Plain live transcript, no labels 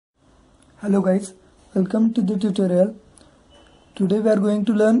Hello guys, welcome to the tutorial. Today we are going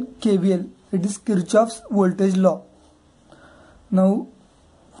to learn KVL, it is Kirchhoff's voltage law. Now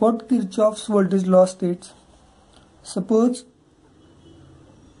what Kirchhoff's voltage law states,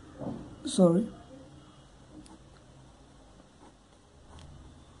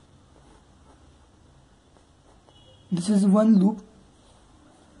 this is one loop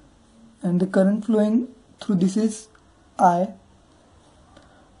and the current flowing through this is I,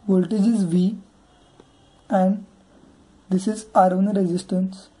 voltage is V, and this is R1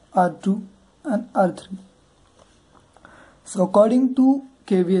 resistance, R2 and R3. So according to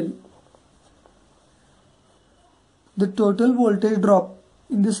KVL, the total voltage drop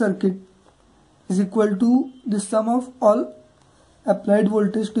in the circuit is equal to the sum of all applied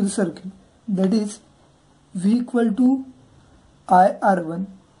voltage to the circuit, that is V equal to IR1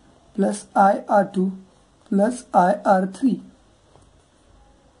 plus IR2 plus IR3.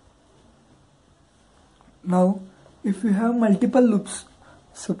 Now if we have multiple loops,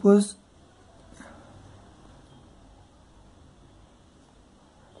 suppose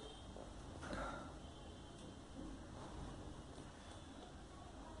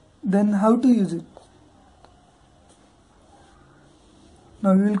then how to use it?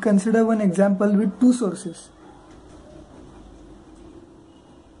 Now we will consider one example with two sources.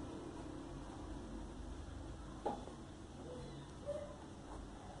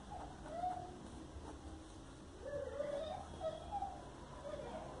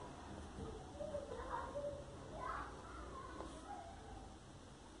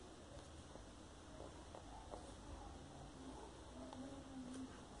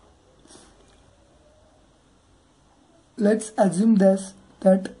 Let's assume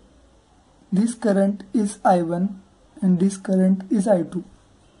that this current is I1 and this current is I2.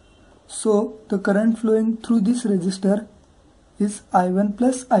 So the current flowing through this resistor is I1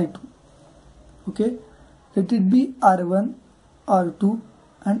 plus I2. Okay, let it be R1, R2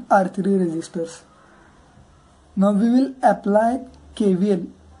 and R3 resistors. Now we will apply KVL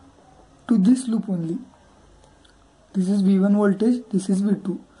to this loop only. This is V1 voltage, this is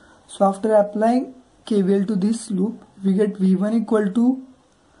V2. So after applying KVL to this loop, we get V1 equal to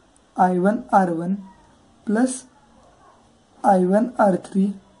I1 R1 plus I1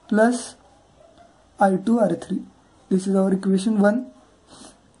 R3 plus I2 R3. This is our equation 1.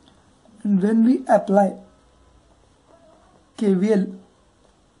 And when we apply KVL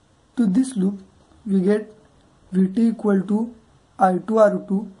to this loop, we get VT equal to I2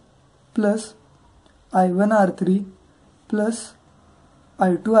 R2 plus I1 R3 plus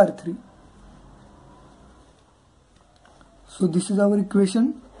I2 R3. So this is our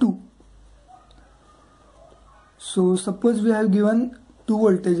equation 2. So suppose we have given two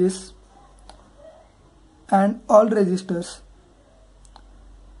voltages and all resistors.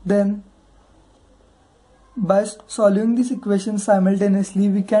 Then by solving this equation simultaneously,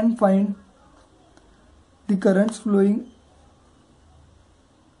 we can find the currents flowing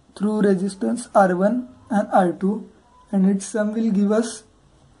through resistance R1 and R2, and its sum will give us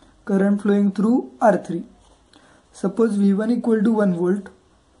current flowing through R3. Suppose V1 equal to 1 volt,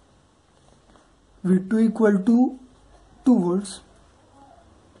 V2 equal to 2 volts,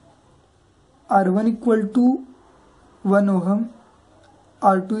 R1 equal to 1 ohm,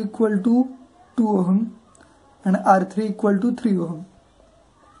 R2 equal to 2 ohm and R3 equal to 3 ohm.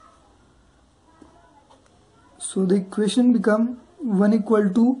 So the equation becomes 1 equal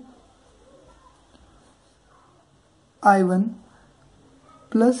to I1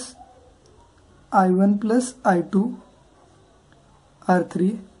 plus I2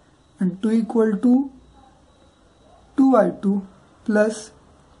 R3 and 2 equal to 2I2 plus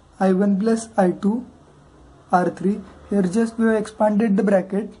I1 plus I2 R3. Here just we have expanded the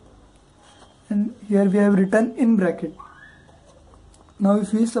bracket and here we have written in bracket. Now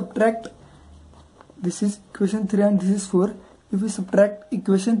if we subtract, this is equation 3 and this is 4. If we subtract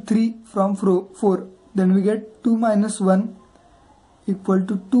equation 3 from 4, then we get 2 minus 1 equal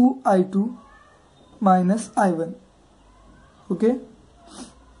to 2I2 minus I1. Okay,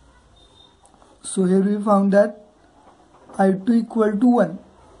 so here we found that I2 equal to 1.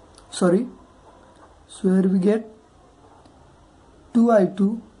 So here we get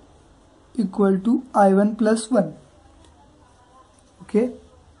 2I2 equal to I1 plus 1. Okay,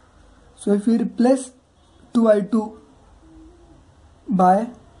 so if we replace 2I2 by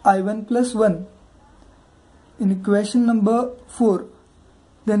I1 plus 1 in equation number 4,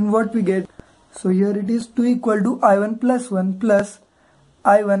 then what we get? So here it is 2 equal to I1 plus 1 plus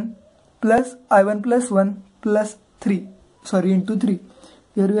I1 plus I1 plus 1 plus 3, into 3.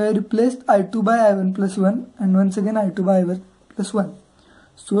 Here we have replaced I2 by I1 plus 1 and once again I2 by I1 plus 1.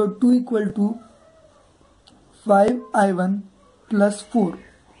 So 2 equal to 5I1 plus 4.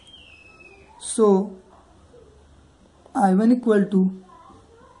 So I1 equal to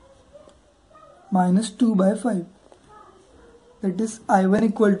minus 2 by 5. That is I1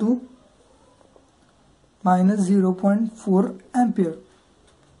 equal to minus 0.4 ampere.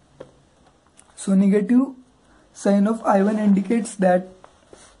 So negative sign of I1 indicates that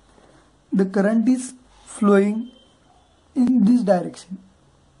the current is flowing in this direction.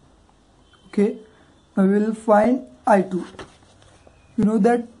 Okay, now we will find I2. You know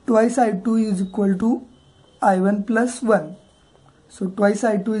that twice I2 is equal to I1 plus 1. So twice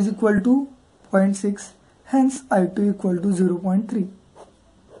I2 is equal to 0.6, hence I2 equal to 0.3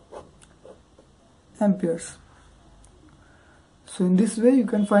 amperes. So in this way you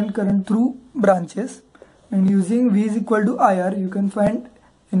can find current through branches, and using V is equal to IR you can find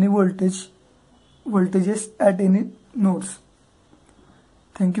any voltages at any nodes.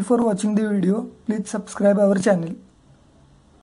 Thank you for watching the video. Please subscribe our channel.